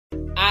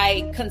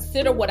I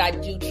consider what I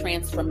do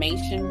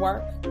transformation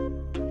work.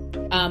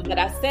 But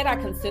I said I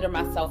consider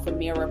myself a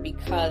mirror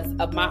because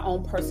of my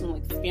own personal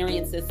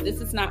experiences.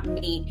 This is not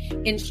me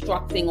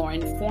instructing or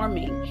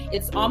informing.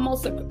 It's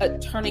almost a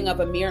turning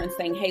of a mirror and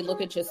saying, hey, look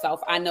at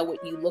yourself. I know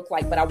what you look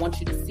like, but I want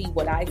you to see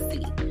what I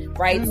see,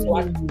 right? So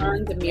I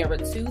turn the mirror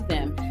to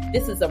them.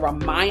 This is a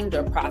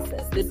reminder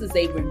process. This is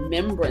a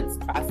remembrance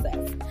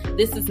process.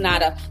 This is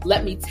not a,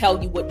 let me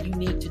tell you what you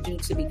need to do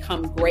to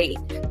become great.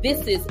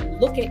 This is,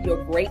 look at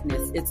your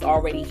greatness. It's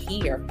already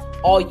here.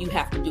 All you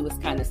have to do is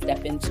kind of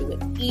step into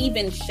it,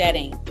 even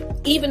shedding,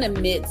 even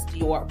amidst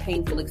your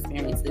painful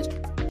experiences.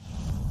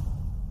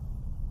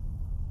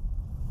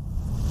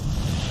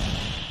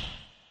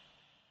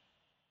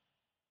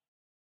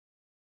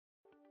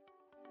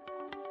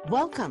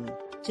 Welcome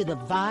to the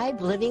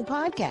Vibe Living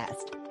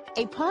Podcast,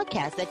 a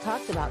podcast that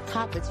talks about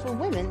topics for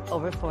women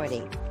over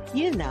 40.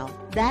 You know,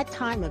 that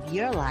time of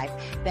your life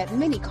that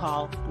many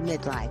call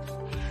midlife.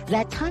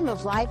 That time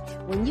of life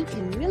when you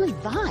can really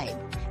vibe,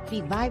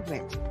 be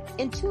vibrant,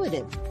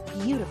 intuitive,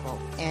 beautiful,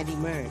 and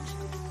emerge.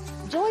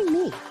 Join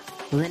me,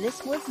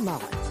 Lennis Woods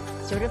Mullins,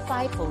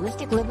 certified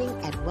holistic living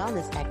and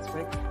wellness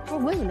expert for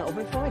women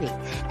over 40,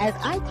 as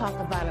I talk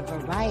about a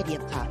variety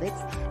of topics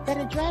that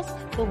address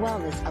the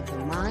wellness of the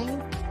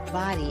mind,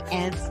 body,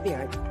 and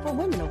spirit for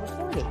women over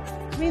 40.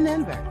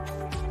 Remember,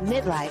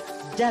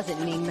 midlife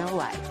doesn't mean no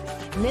life.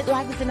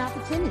 Midlife is an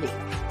opportunity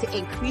to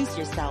increase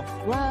your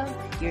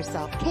self-love, your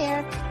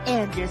self-care,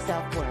 and your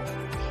self-worth.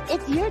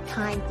 It's your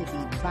time to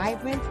be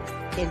vibrant,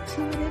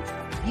 intuitive,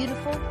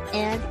 beautiful,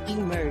 and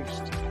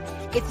emerged.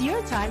 It's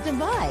your time to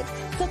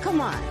vibe. So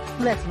come on,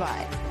 let's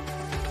vibe.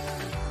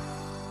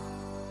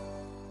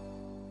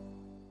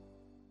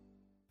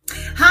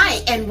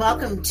 Hi, and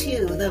welcome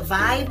to the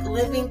Vibe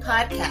Living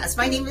Podcast.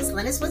 My name is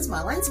Lennis Woods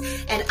Mullins,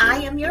 and I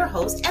am your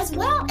host, as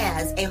well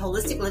as a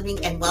holistic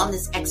living and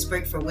wellness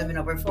expert for women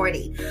over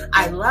 40.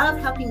 I love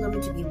helping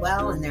women to be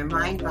well in their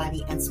mind,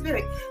 body, and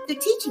spirit through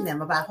teaching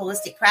them about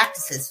holistic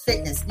practices,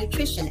 fitness,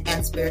 nutrition,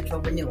 and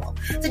spiritual renewal.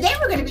 Today,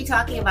 we're going to be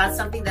talking about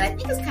something that I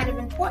think is kind of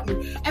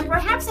important and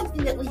perhaps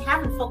something that we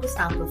haven't focused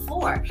on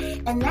before,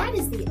 and that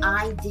is the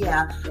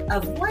idea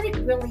of what it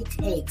really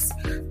takes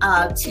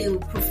to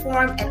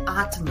perform at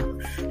optimum.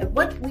 And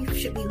what we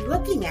should be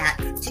looking at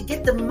to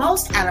get the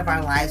most out of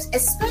our lives,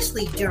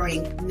 especially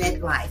during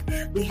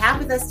midlife. We have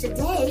with us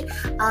today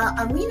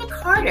Amina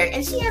Carter,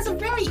 and she has a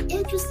very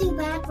interesting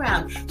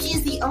background. She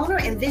is the owner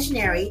and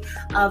visionary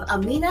of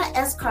Amina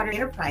S. Carter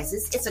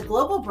Enterprises. It's a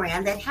global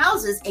brand that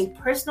houses a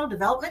personal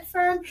development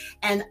firm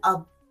and a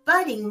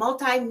budding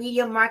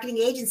multimedia marketing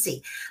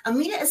agency.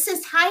 Amina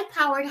assists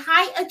high-powered,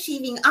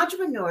 high-achieving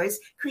entrepreneurs,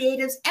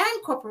 creatives,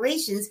 and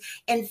corporations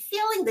in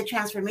filling the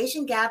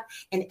transformation gap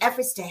in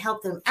efforts to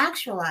help them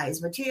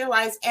actualize,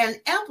 materialize, and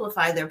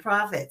amplify their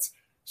profits.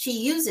 She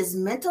uses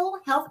mental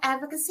health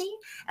advocacy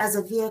as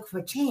a vehicle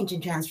for change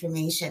and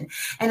transformation.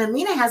 And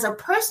Amina has a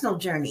personal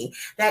journey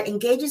that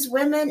engages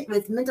women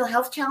with mental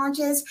health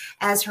challenges,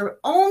 as her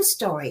own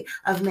story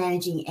of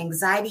managing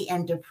anxiety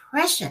and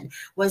depression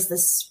was the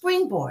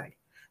springboard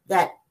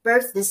that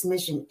birthed this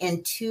mission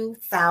in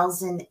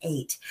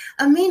 2008.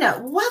 Amina,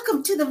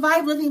 welcome to the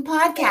Vibe Living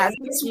Podcast.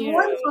 It's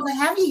wonderful to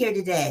have you here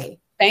today.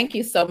 Thank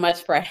you so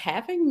much for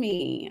having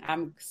me.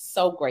 I'm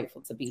so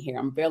grateful to be here.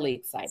 I'm really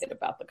excited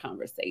about the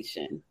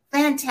conversation.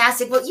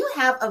 Fantastic. Well, you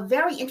have a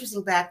very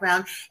interesting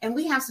background, and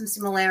we have some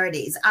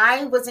similarities.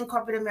 I was in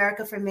corporate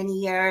America for many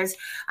years.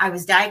 I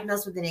was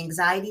diagnosed with an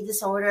anxiety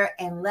disorder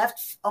and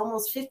left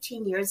almost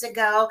 15 years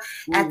ago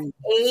at the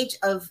age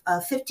of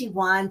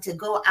 51 to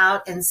go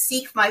out and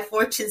seek my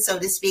fortune, so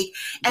to speak,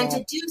 and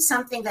to do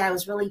something that I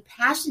was really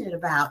passionate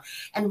about.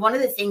 And one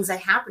of the things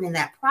that happened in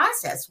that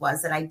process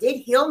was that I did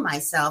heal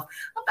myself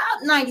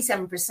about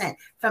 97%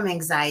 from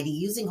anxiety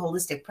using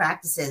holistic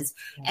practices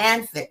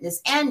and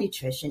fitness and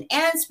nutrition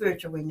and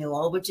spiritual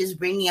renewal, which is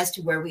bringing us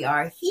to where we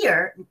are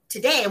here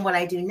today and what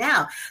I do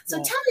now.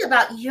 So tell me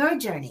about your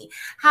journey.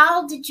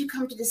 How did you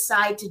come to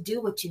decide to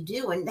do what you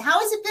do, and how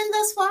has it been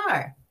thus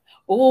far?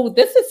 Oh,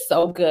 this is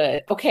so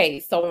good. Okay,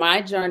 so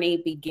my journey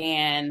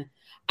began,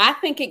 I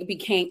think it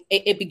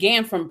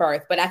began from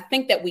birth, but I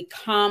think that we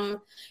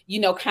come,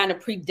 kind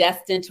of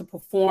predestined to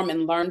perform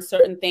and learn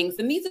certain things.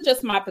 And these are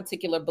just my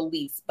particular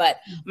beliefs, but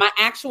my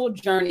actual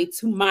journey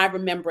to my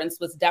remembrance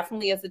was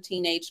definitely as a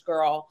teenage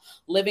girl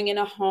living in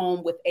a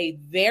home with a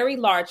very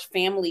large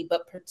family,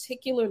 but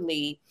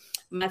particularly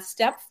my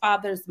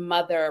stepfather's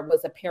mother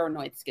was a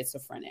paranoid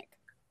schizophrenic.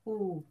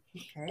 Ooh,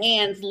 okay.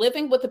 And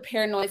living with a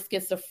paranoid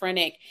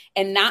schizophrenic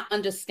and not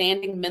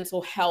understanding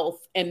mental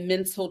health and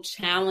mental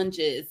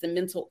challenges and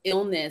mental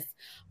illness,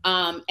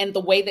 and the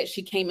way that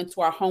she came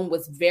into our home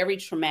was very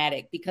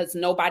traumatic because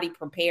nobody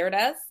prepared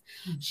us.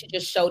 Mm-hmm. She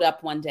just showed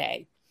up one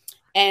day.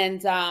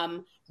 And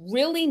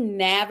really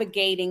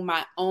navigating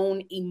my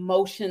own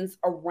emotions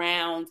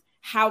around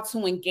how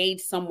to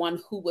engage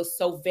someone who was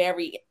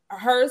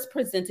hers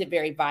presented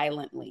very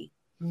violently.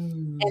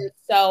 Mm. And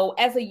so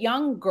as a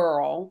young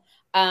girl,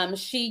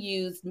 She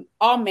used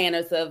all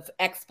manners of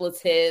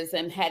expletives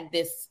and had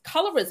this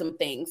colorism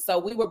thing. So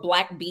we were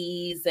Black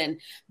bees, and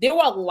there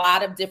were a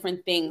lot of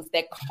different things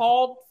that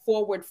called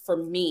forward for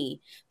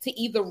me to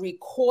either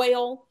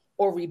recoil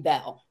or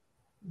rebel.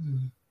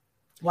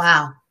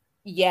 Wow.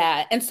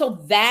 Yeah. And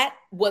so that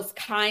was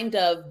kind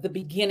of the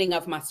beginning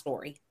of my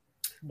story.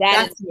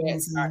 That's where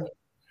it started.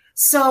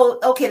 So,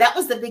 okay, that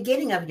was the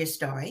beginning of your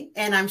story.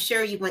 And I'm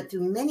sure you went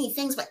through many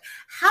things, but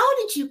how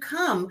did you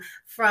come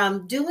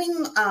from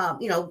doing,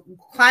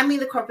 climbing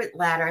the corporate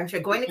ladder? I'm sure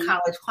going to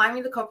college,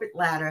 climbing the corporate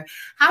ladder.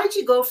 How did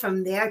you go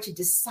from there to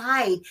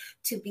decide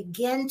to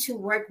begin to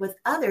work with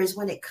others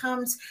when it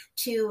comes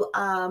to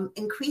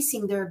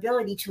increasing their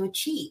ability to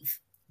achieve?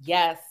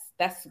 Yes.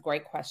 That's a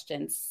great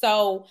question.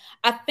 So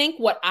I think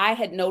what I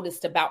had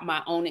noticed about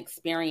my own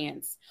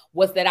experience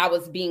was that I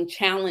was being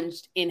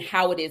challenged in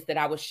how it is that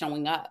I was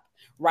showing up,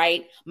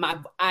 right?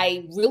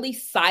 I really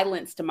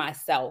silenced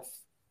myself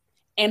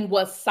and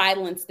was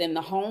silenced in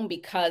the home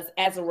because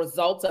as a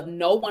result of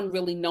no one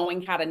really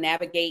knowing how to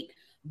navigate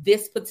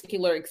this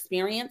particular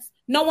experience,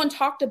 no one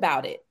talked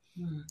about it.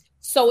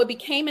 So it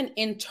became an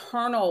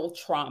internal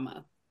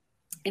trauma.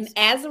 And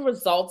as a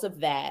result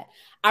of that,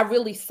 I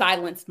really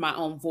silenced my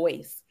own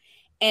voice.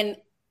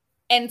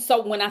 And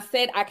so when I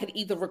said I could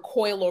either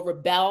recoil or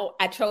rebel,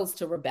 I chose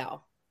to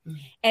rebel.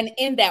 And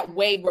in that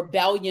way,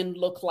 rebellion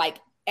looked like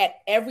at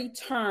every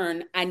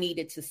turn I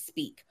needed to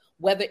speak,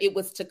 whether it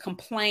was to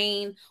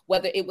complain,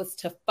 whether it was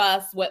to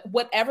fuss,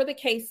 whatever the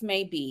case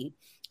may be,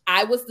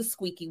 I was the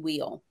squeaky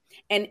wheel.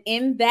 And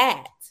in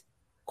that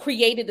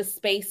created a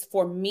space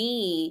for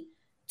me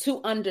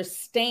to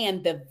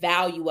understand the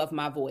value of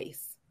my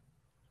voice.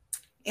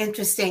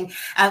 Interesting.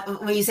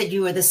 When you said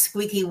you were the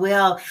squeaky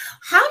wheel,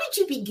 how did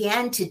you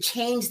begin to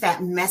change that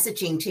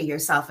messaging to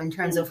yourself in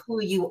terms of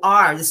who you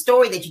are, the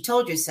story that you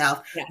told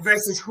yourself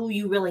versus who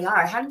you really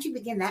are? How did you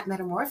begin that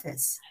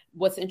metamorphosis?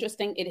 What's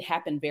interesting, it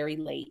happened very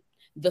late.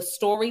 The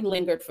story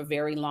lingered for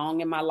very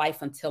long in my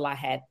life until I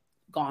had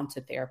gone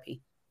to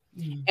therapy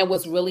and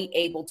was really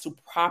able to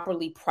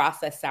properly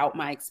process out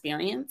my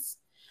experience.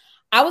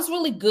 I was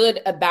really good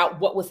about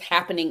what was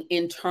happening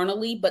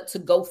internally, but to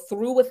go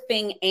through a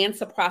thing and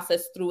to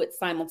process through it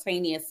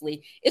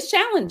simultaneously is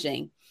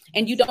challenging.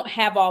 And you don't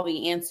have all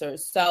the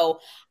answers. So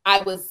I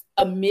was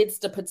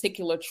amidst a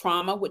particular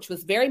trauma, which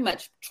was very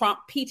much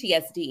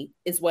PTSD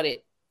is what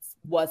it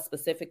was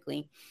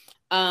specifically.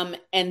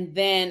 And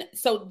then,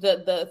 so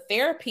the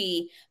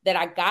therapy that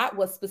I got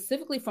was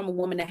specifically from a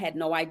woman that had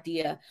no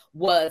idea,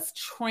 was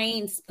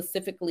trained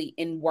specifically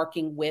in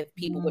working with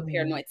people with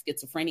paranoid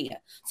schizophrenia.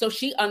 So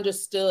she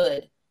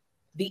understood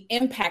the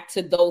impact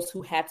to those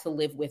who had to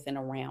live with and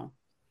around.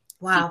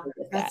 Wow,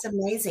 that's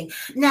amazing.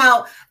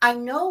 Now, I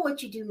know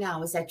what you do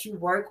now is that you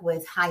work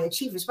with high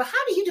achievers, but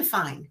how do you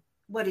define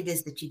what it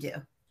is that you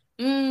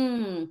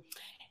do?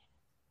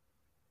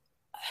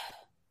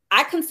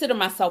 I consider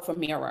myself a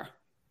mirror.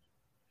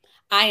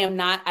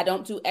 I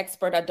don't do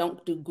expert. I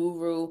don't do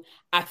guru.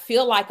 I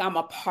feel like I'm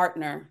a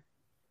partner,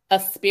 a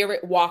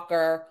spirit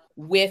walker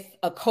with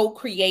a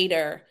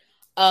co-creator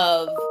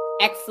of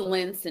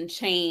excellence and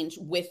change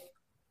with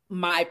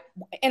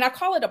and I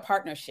call it a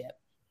partnership,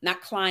 not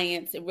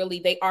clients.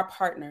 They are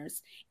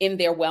partners in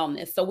their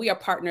wellness. So we are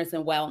partners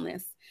in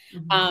wellness.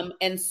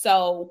 And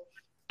so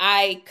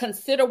I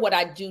consider what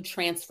I do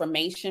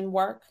transformation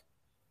work.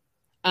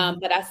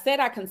 But I said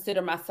I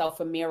consider myself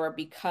a mirror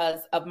because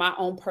of my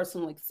own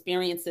personal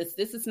experiences.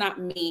 This is not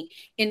me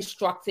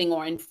instructing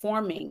or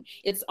informing.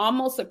 It's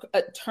almost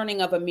a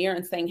turning of a mirror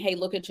and saying, hey,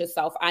 look at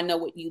yourself. I know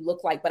what you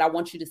look like, but I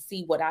want you to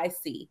see what I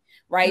see,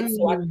 right?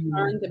 So I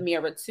turn the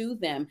mirror to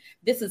them.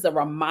 This is a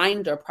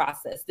reminder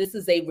process. This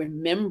is a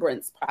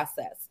remembrance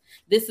process.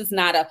 This is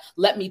not a,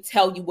 let me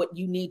tell you what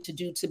you need to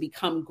do to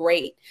become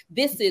great.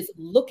 This is,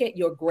 look at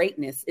your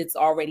greatness. It's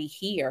already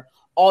here.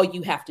 All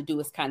you have to do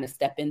is kind of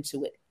step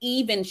into it,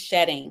 even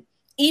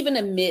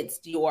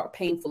amidst your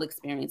painful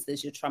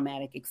experiences, your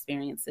traumatic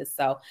experiences.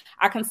 So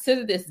I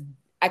consider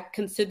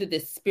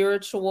this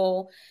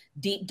spiritual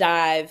deep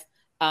dive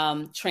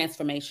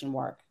transformation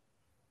work.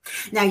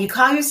 Now, you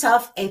call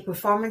yourself a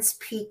performance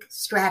peak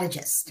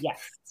strategist. Yes.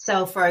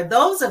 So for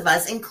those of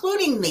us,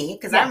 including me,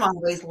 because I'm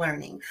always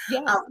learning,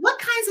 what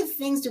kinds of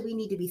things do we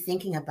need to be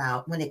thinking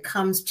about when it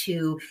comes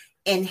to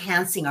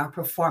enhancing our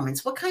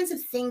performance? What kinds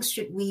of things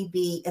should we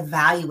be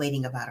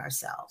evaluating about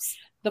ourselves?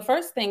 The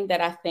first thing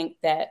that I think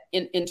that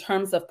in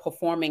terms of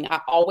performing, I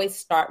always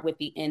start with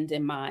the end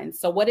in mind.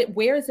 So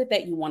where is it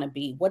that you want to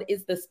be? What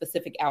is the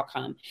specific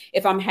outcome?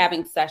 If I'm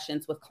having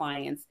sessions with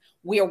clients,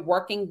 we are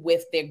working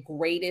with their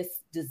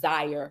greatest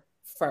desire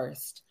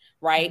first,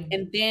 right?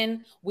 And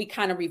then we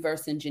kind of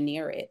reverse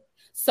engineer it.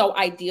 So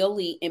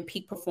ideally in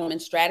peak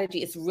performance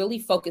strategy, it's really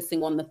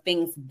focusing on the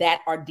things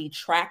that are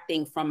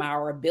detracting from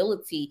our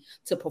ability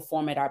to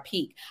perform at our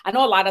peak. I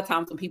know a lot of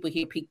times when people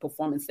hear peak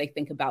performance, they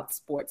think about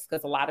sports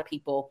because a lot of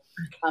people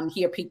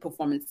hear peak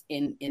performance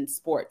in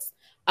sports.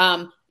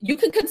 You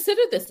can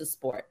consider this a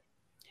sport.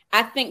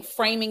 I think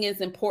framing is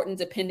important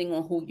depending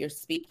on who you're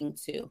speaking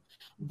to,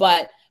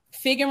 but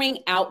figuring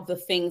out the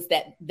things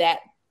that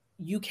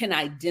you can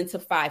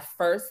identify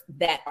first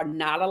that are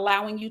not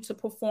allowing you to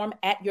perform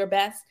at your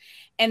best.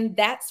 And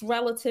that's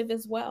relative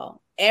as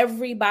well.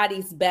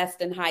 Everybody's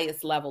best and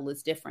highest level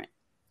is different.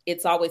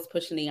 It's always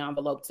pushing the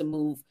envelope to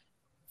move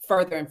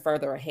further and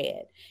further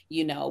ahead,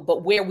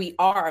 but where we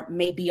are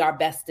may be our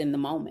best in the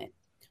moment.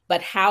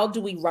 But how do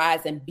we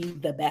rise and be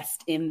the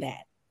best in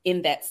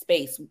that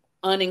space,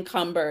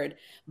 unencumbered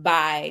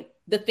by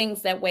the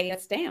things that weigh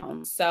us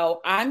down?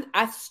 So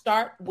I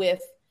start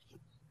with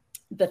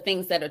the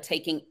things that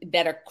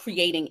are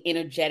creating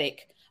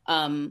energetic,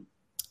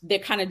 they're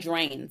kind of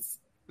drains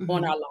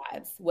on our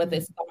lives, whether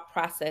it's thought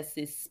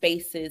processes,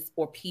 spaces,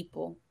 or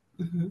people,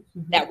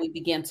 that we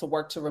begin to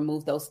work to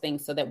remove those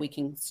things so that we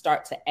can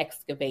start to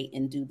excavate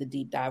and do the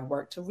deep dive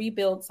work to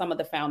rebuild some of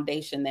the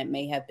foundation that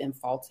may have been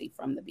faulty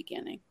from the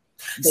beginning.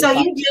 So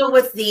you deal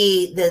with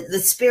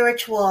the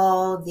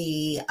spiritual,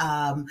 the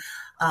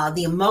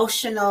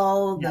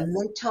emotional, the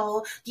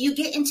mental. Do you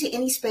get into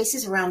any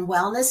spaces around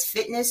wellness,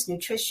 fitness,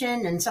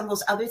 nutrition, and some of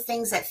those other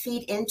things that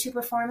feed into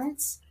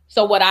performance?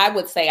 So what I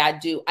would say I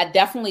do, I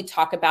definitely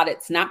talk about it.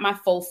 It's not my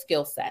full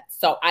skill set.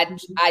 So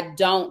I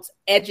don't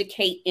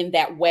educate in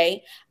that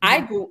way.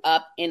 I grew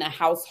up in a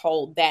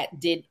household that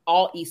did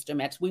all Eastern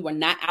medicine. We were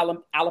not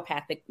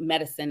allopathic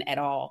medicine at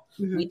all.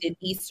 We did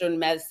Eastern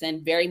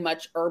medicine, very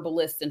much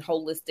herbalist and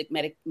holistic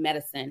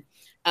medicine.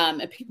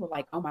 And people are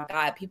like, oh my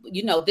God, people,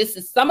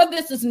 some of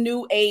this is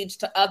new age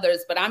to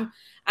others, but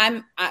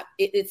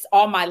it's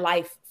all my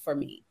life for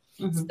me.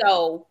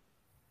 So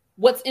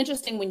what's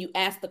interesting when you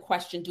ask the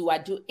question,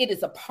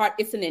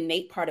 it's an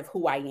innate part of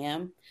who I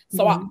am.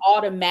 So I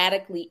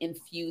automatically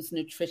infuse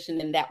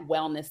nutrition and that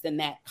wellness and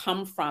that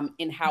come from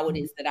in how it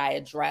is that I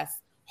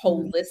address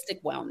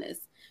holistic wellness,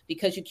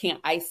 because you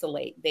can't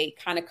isolate. They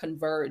kind of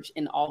converge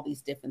in all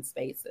these different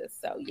spaces.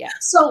 So, yeah.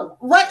 So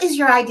what is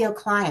your ideal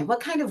client?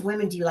 What kind of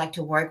women do you like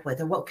to work with,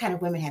 or what kind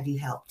of women have you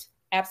helped?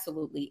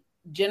 Absolutely.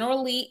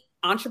 Generally,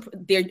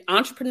 they're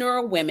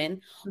entrepreneurial women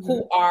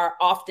who are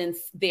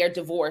they're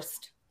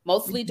divorced.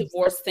 Mostly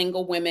divorced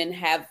single women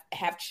have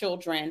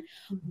children,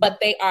 but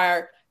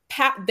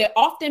they're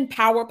often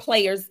power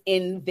players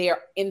in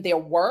their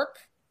work,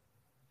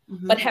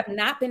 but have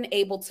not been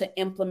able to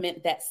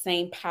implement that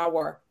same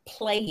power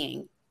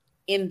playing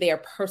in their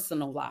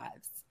personal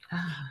lives.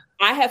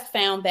 I have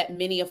found that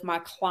many of my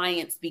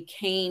clients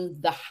became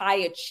the high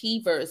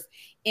achievers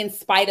in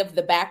spite of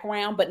the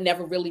background, but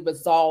never really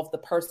resolved the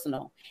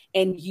personal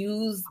and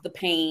use the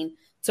pain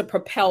to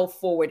propel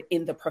forward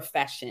in the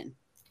profession.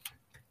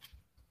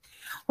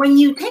 When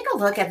you take a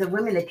look at the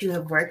women that you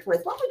have worked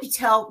with, what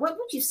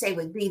would you say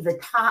would be the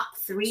top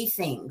 3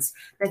 things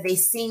that they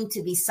seem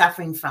to be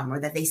suffering from, or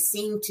that they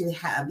seem to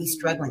be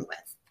struggling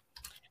with?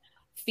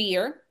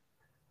 Fear.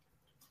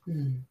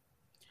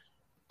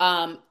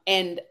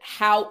 And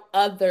how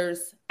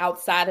others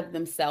outside of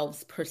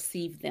themselves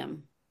perceive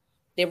them.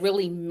 They're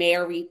really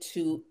married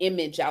to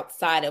image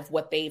outside of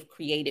what they've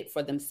created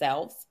for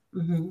themselves.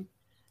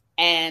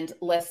 And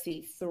let's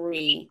see,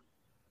 3,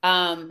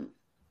 and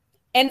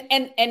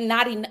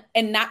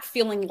not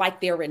feeling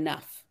like they're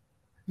enough.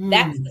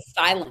 That's the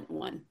silent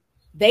one.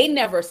 They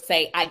never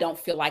say, I don't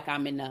feel like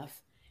I'm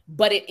enough,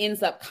 but it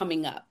ends up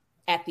coming up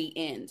at the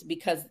end,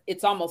 because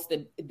it's almost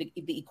the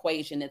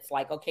equation. It's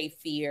like, okay,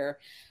 fear,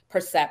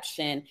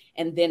 perception,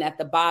 and then at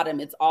the bottom,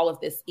 it's all of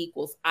this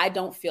equals, I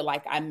don't feel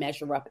like I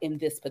measure up in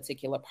this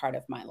particular part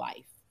of my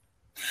life.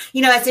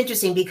 It's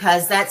interesting,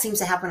 because that seems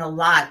to happen a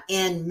lot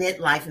in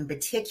midlife in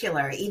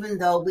particular, even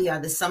though we are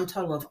the sum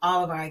total of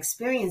all of our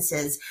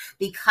experiences,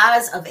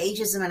 because of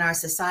ageism in our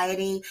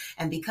society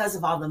and because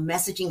of all the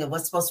messaging of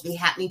what's supposed to be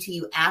happening to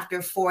you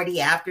after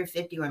 40, after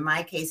 50, or in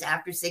my case,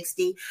 after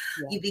 60,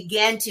 you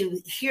begin to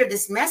hear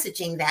this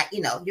messaging that,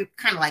 you're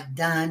kind of like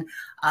done.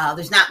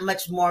 There's not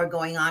much more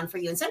going on for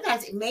you. And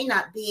sometimes it may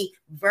not be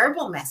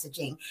verbal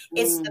messaging.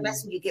 It's the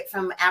message you get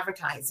from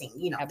advertising.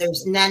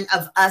 There's none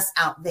of us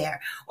out there.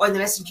 Or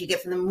the message you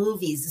get from the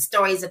movies, the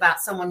stories about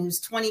someone who's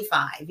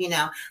 25,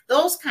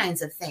 those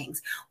kinds of things.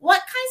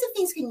 What kinds of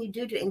things can you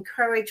do to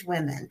encourage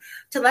women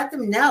to let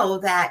them know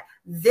that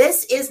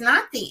this is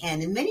not the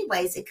end? In many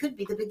ways, it could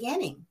be the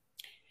beginning.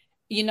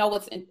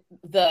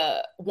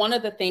 One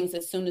of the things,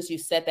 as soon as you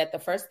said that, the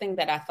first thing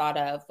that I thought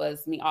of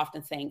was me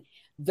often saying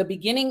the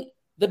beginning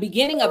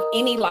of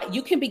any life.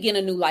 You can begin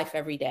a new life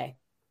every day,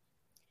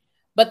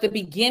 but the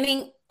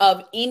beginning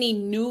of any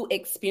new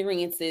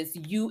experience is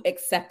you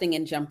accepting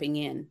and jumping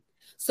in.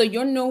 So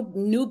your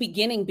new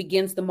beginning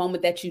begins the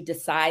moment that you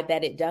decide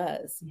that it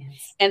does.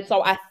 Yes. And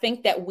so I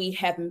think that we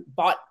have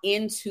bought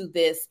into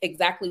this,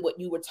 exactly what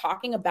you were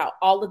talking about,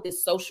 all of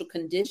this social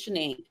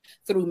conditioning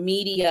through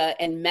media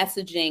and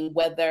messaging,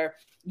 whether,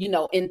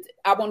 and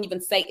I won't even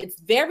say, it's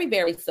very,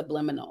 very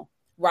subliminal.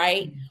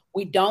 Right? Mm-hmm.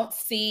 We don't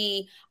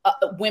see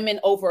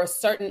women over a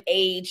certain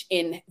age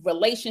in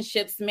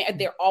relationships.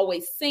 They're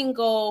always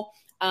single.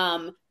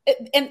 And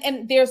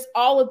there's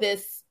all of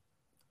this,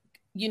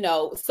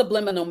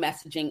 subliminal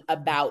messaging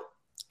about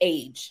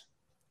age.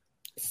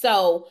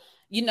 So,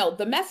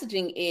 the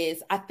messaging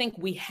is, I think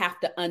we have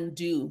to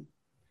undo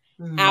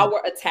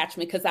our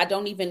attachment, because I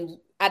don't even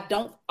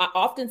I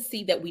often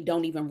see that we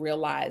don't even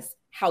realize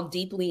how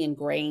deeply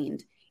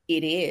ingrained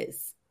it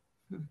is.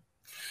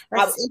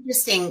 That's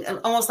interesting.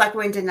 Almost like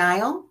we're in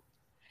denial.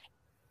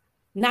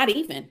 Not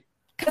even,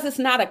 because it's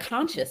not a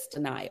conscious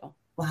denial.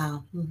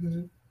 Wow.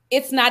 Mm-hmm.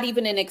 It's not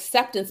even an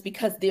acceptance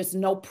because there's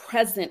no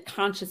present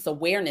conscious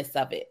awareness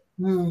of it.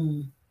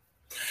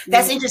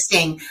 That's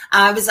interesting.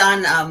 I was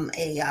on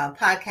a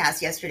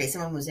podcast yesterday.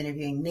 Someone was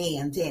interviewing me,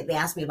 and they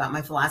asked me about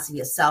my philosophy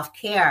of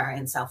self-care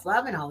and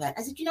self-love and all that.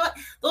 I said, you know what?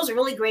 Those are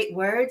really great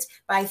words,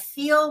 but I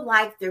feel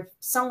like they're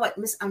somewhat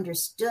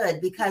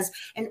misunderstood, because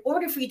in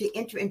order for you to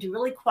enter into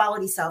really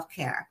quality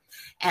self-care,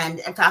 and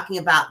I'm talking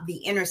about the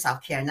inner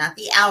self-care, not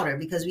the outer,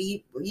 because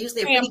we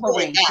usually are pretty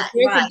good at that.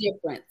 There's a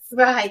difference.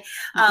 Right.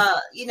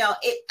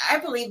 I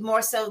believe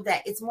more so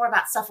that it's more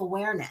about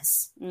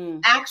self-awareness,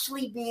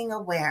 actually being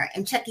aware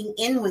and checking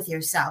in with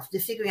yourself to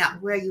figuring out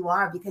where you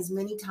are, because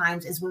many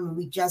times as women,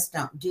 we just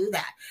don't do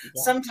that.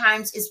 Yeah.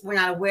 Sometimes we're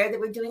not aware that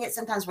we're doing it.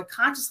 Sometimes we're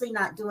consciously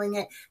not doing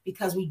it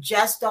because we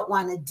just don't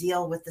want to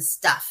deal with the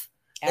stuff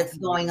that's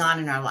going on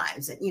in our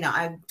lives. And,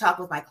 I talk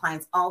with my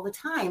clients all the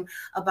time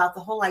about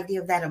the whole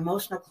idea of that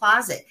emotional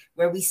closet,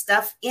 where we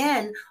stuff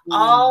in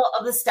all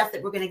of the stuff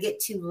that we're going to get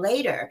to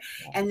later.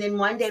 Yeah. And then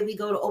one day we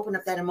go to open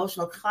up that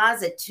emotional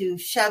closet to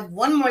shove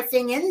one more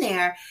thing in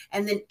there,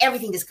 and then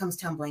everything just comes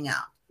tumbling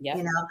out.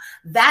 Yep.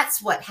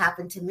 That's what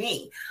happened to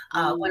me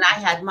when I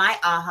had my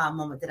aha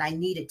moment that I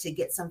needed to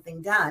get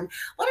something done.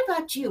 What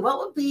about you? What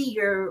would be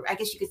your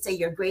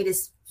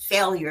greatest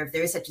failure, if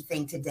there is such a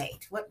thing, to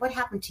date? What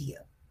happened to you?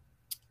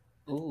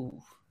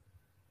 Ooh.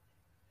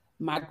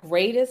 My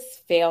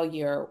greatest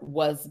failure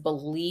was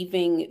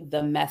believing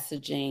the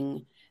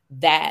messaging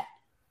that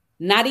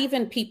not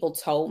even people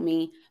told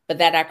me, but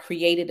that I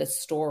created a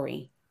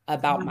story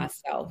about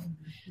myself,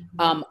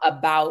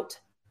 about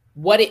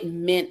what it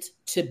meant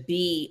to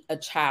be a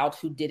child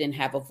who didn't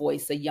have a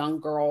voice, a young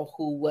girl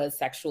who was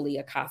sexually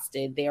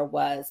accosted. There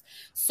was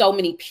so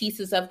many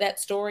pieces of that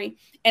story.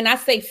 And I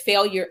say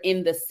failure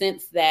in the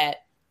sense that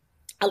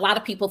a lot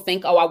of people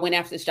think, I went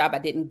after this job, I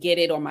didn't get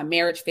it, or my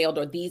marriage failed,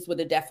 or these were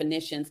the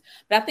definitions.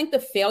 But I think the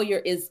failure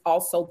is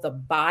also the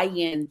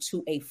buy-in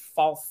to a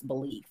false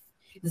belief.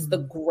 This is the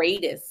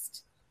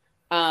greatest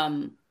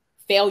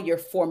failure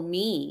for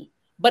me,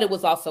 but it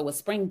was also a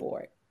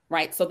springboard,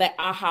 right? So that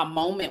aha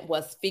moment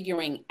was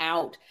figuring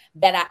out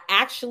that I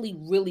actually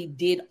really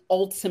did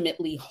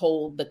ultimately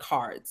hold the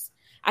cards.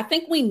 I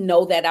think we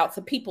know that out,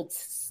 so people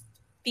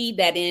feed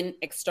that in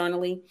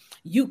externally.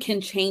 You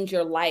can change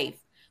your life.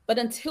 But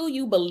until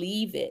you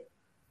believe it,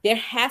 there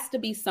has to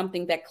be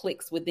something that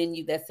clicks within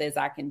you that says,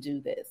 I can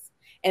do this.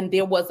 And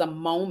there was a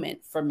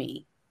moment for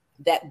me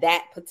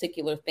that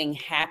particular thing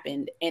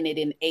happened, and it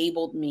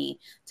enabled me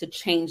to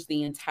change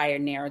the entire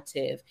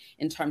narrative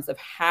in terms of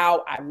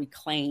how I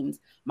reclaimed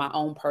my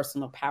own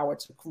personal power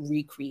to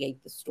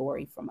recreate the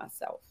story for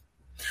myself.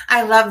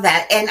 I love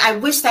that. And I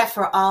wish that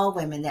for all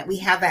women, that we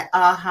have that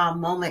aha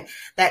moment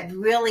that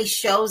really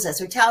shows us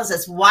or tells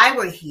us why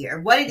we're here,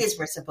 what it is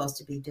we're supposed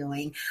to be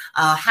doing,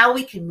 how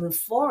we can move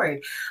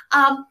forward.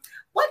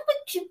 What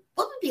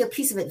would be a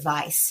piece of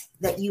advice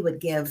that you would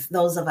give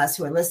those of us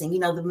who are listening?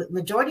 The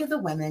majority of the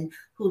women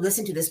who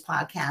listen to this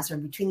podcast are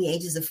between the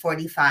ages of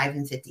 45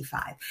 and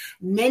 55.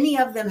 Many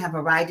of them have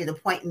arrived at a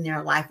point in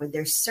their life where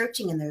they're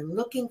searching and they're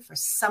looking for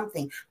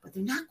something, but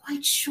they're not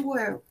quite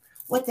sure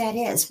what that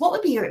is. What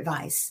would be your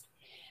advice?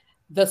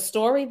 The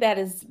story that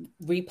is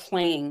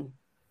replaying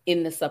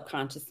in the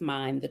subconscious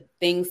mind, the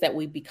things that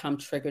we become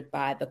triggered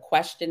by, the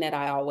question that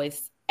I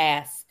always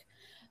ask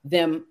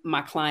them,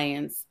 my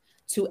clients,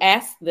 to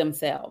ask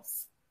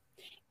themselves,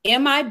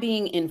 am I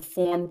being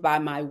informed by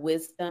my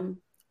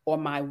wisdom or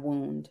my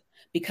wound?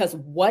 Because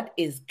what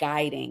is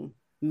guiding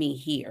me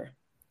here?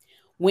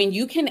 When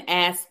you can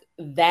ask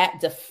that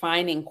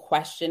defining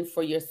question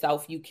for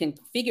yourself, you can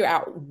figure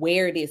out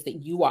where it is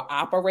that you are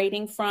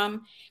operating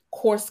from,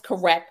 course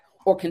correct,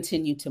 or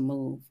continue to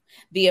move.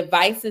 The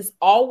advice is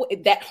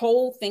that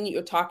whole thing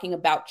you're talking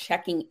about,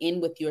 checking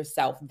in with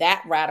yourself,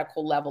 that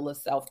radical level of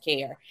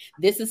self-care.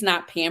 This is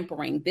not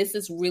pampering. This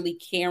is really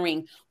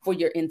caring for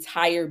your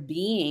entire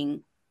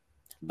being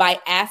by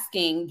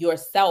asking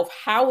yourself,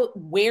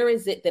 where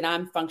is it that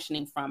I'm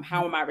functioning from?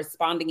 How am I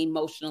responding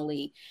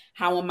emotionally?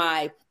 How am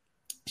I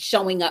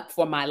showing up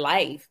for my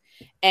life?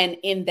 And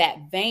in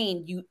that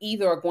vein, you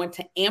either are going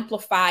to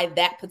amplify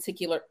that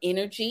particular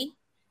energy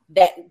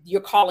that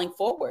you're calling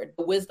forward,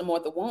 the wisdom or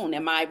the wound.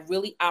 Am I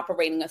really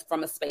operating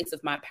from a space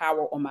of my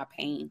power or my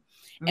pain?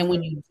 Mm-hmm. And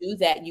when you do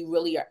that, you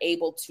really are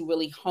able to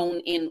really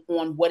hone in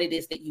on what it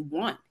is that you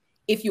want.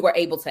 If you are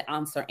able to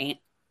answer, and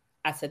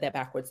I said that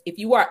backwards. If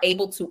you are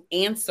able to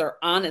answer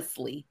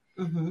honestly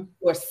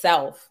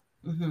yourself,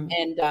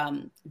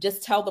 and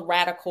just tell the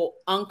radical,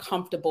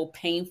 uncomfortable,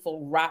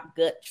 painful, rock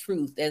gut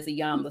truth, as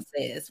Iyanla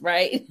says,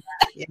 right?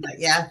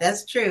 Yeah,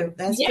 that's true.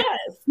 That's yes.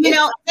 true.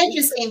 It's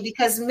interesting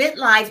because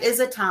midlife is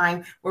a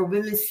time where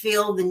women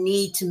feel the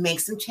need to make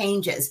some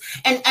changes.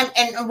 And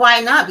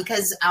why not?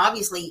 Because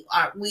obviously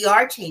we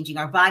are changing.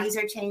 Our bodies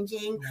are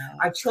changing. Yeah.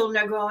 Our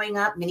children are growing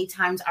up. Many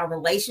times our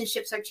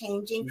relationships are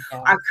changing.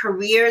 Yeah. Our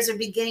careers are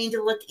beginning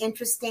to look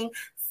interesting.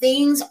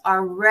 Things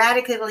are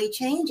radically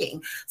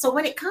changing. So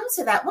when it comes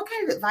to that, what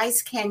kind of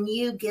advice can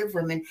you give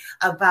women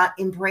about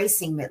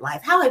embracing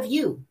midlife? How have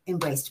you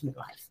embraced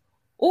midlife?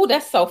 Oh,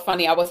 that's so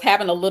funny. I was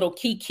having a little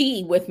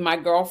kiki with my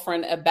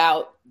girlfriend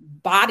about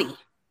body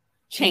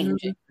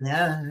changing.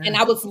 Yeah. And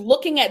I was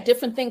looking at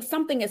different things,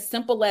 something as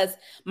simple as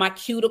my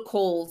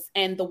cuticles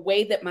and the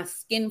way that my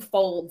skin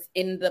folds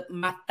in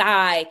my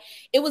thigh.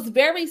 It was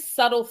very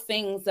subtle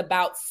things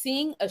about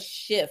seeing a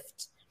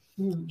shift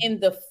in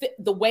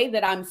the way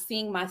that I'm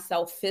seeing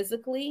myself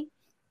physically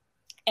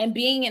and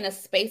being in a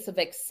space of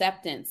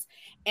acceptance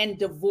and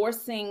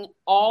divorcing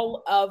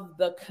all of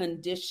the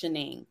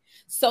conditioning.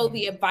 So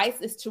the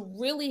advice is to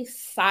really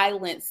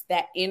silence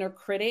that inner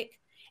critic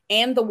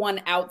and the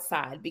one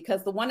outside,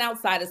 because the one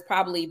outside is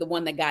probably the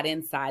one that got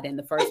inside in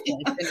the first place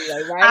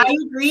anyway, right? I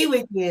agree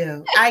with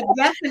you. I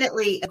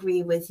definitely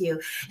agree with you.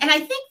 And I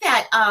think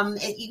that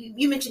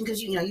you mentioned,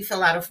 because you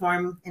fill out a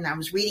form and I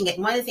was reading it.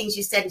 And one of the things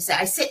you said,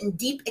 I sit in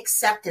deep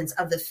acceptance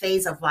of the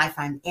phase of life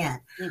I'm in.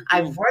 Mm-hmm.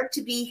 I've worked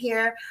to be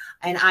here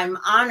and I'm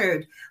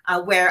honored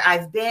where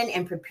I've been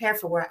and prepared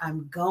for where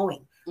I'm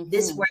going. Mm-hmm.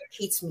 This work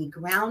keeps me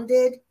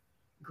grounded,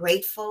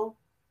 grateful,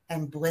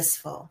 and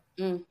blissful.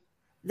 Mm.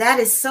 That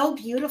is so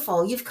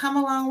beautiful. You've come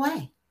a long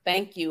way.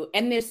 Thank you.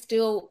 And there's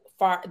still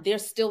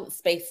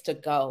space to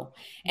go.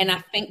 And I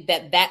think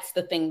that that's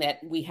the thing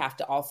that we have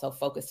to also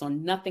focus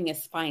on. Nothing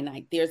is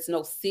finite. There's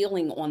no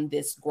ceiling on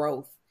this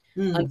growth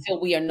until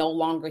we are no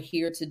longer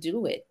here to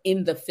do it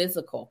in the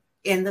physical.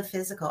 In the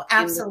physical.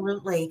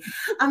 Absolutely.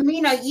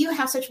 Amina, you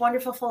have such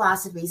wonderful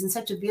philosophies and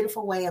such a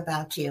beautiful way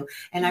about you.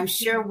 And I'm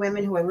sure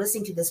women who are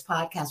listening to this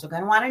podcast are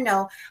going to want to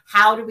know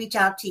how to reach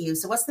out to you.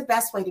 So what's the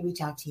best way to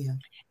reach out to you?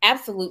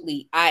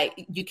 Absolutely.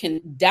 You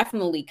can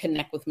definitely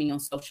connect with me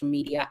on social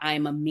media. I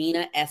am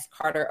Amina S.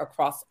 Carter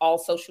across all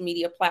social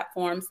media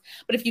platforms.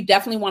 But if you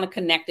definitely want to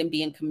connect and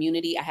be in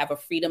community, I have a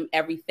Freedom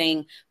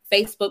Everything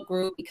Facebook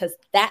group, because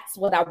that's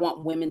what I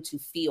want women to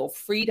feel: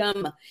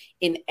 freedom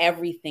in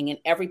everything, in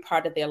every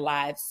part of their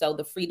lives. So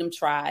the Freedom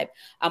Tribe,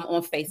 I'm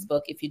on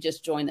Facebook. If you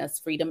just join us,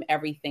 Freedom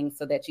Everything,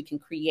 so that you can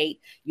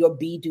create your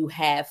be, do,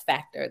 have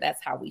factor.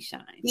 That's how we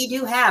shine. Be,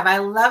 do, have. I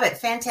love it.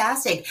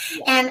 Fantastic.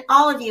 Yeah. And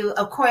all of you,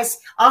 of course,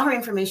 all her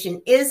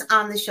information is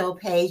on the show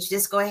page.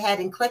 Just go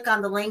ahead and click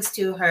on the links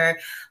to her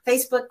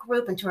Facebook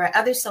group and to her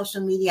other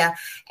social media,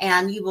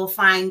 and you will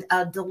find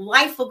a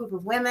delightful group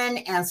of women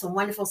and some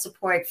wonderful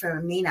support for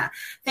Amina.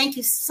 Thank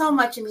you so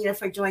much, Amina,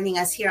 for joining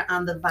us here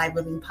on the Vibe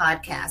Living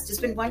Podcast. It's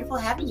been wonderful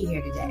having you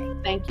here today.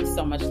 Thank you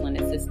so much,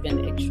 Lennis. It's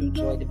been a true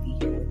joy to be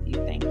here with you.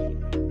 Thank you.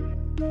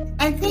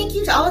 And thank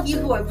you to all of you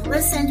who have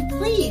listened.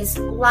 Please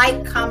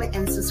like, comment,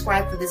 and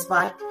subscribe to this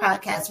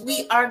podcast.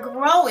 We are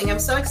growing. I'm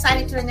so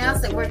excited to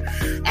announce that we're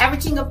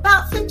averaging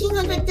about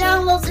 1,500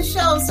 downloads a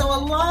show. So a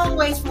long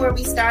ways from where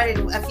we started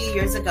a few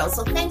years ago.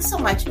 So thanks so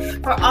much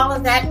for all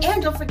of that.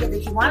 And don't forget that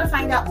if you want to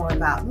find out more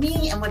about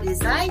me and what it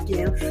is I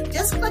do,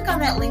 just click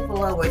on that link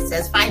below where it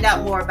says find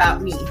out more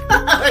about me.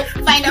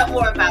 Find out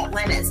more about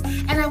Lennis.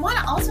 And I want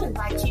to also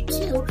invite you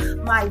to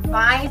my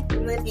Vibe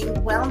Living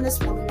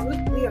Wellness Woman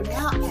group. We are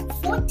now at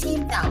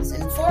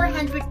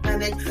 14,400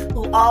 women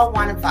who all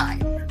want to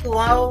vibe, who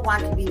all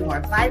want to be more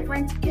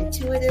vibrant,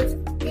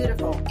 intuitive,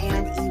 beautiful,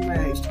 and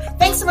emerged.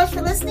 Thanks so much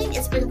for listening.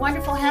 It's been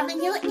wonderful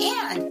having you.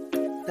 And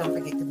don't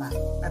forget to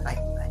vibe. Bye-bye,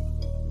 everybody.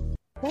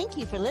 Thank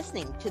you for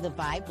listening to the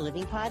Vibe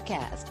Living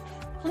Podcast.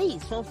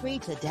 Please feel free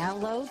to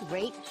download,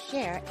 rate,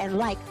 share, and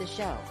like the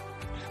show.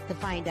 To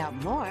find out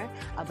more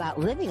about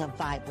living a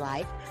vibe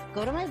life,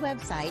 go to my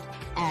website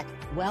at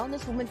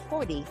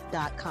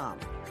wellnesswoman40.com.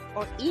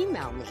 or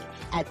email me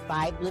at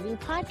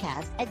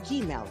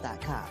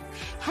vibelivingpodcast@gmail.com.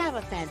 Have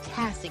a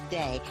fantastic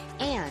day,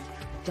 and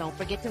don't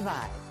forget to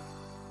vibe.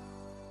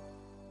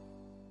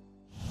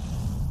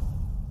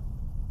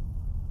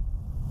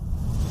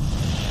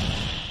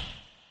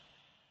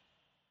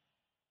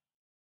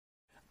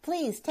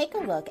 Please take a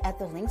look at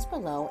the links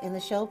below in the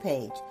show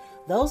page.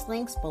 Those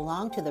links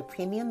belong to the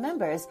premium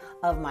members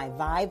of my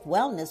Vibe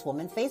Wellness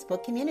Woman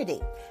Facebook community.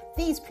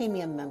 These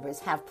premium members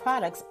have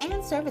products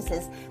and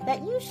services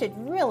that you should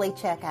really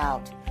check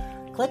out.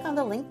 Click on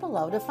the link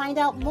below to find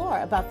out more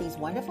about these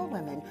wonderful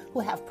women who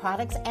have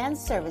products and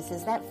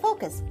services that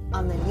focus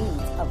on the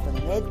needs of the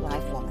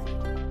midlife woman.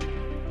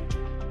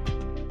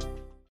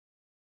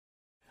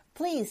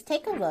 Please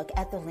take a look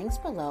at the links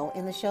below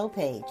in the show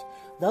page.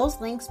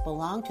 Those links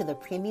belong to the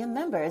premium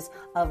members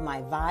of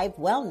my Vibe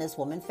Wellness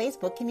Woman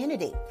Facebook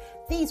community.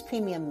 These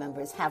premium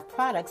members have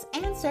products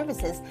and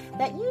services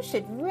that you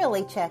should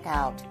really check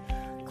out.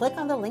 Click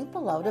on the link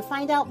below to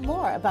find out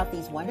more about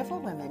these wonderful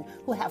women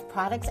who have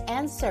products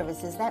and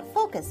services that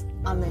focus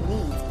on the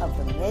needs of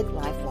the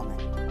midlife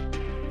woman.